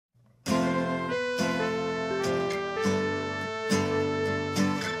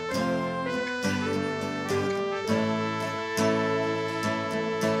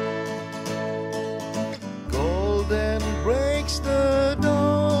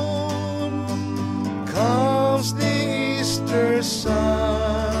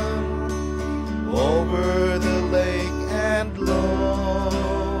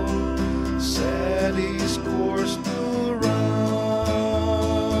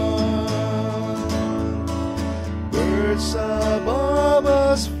Birds above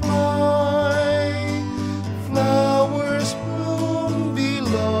us fly, flowers bloom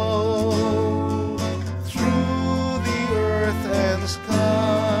below, through the earth and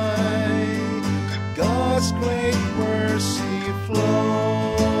sky, God's great mercy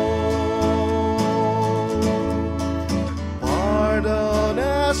flows. Pardon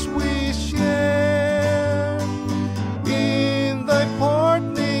as we share in thy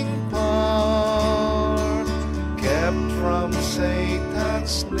pardoning power, kept from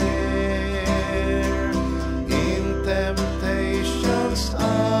Satan's snare in temptation's hour.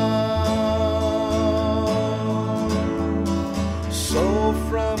 So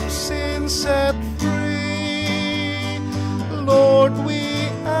from sin set free, Lord, we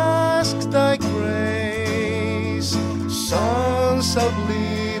ask thy grace, sons of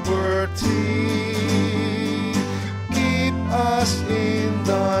liberty, keep us in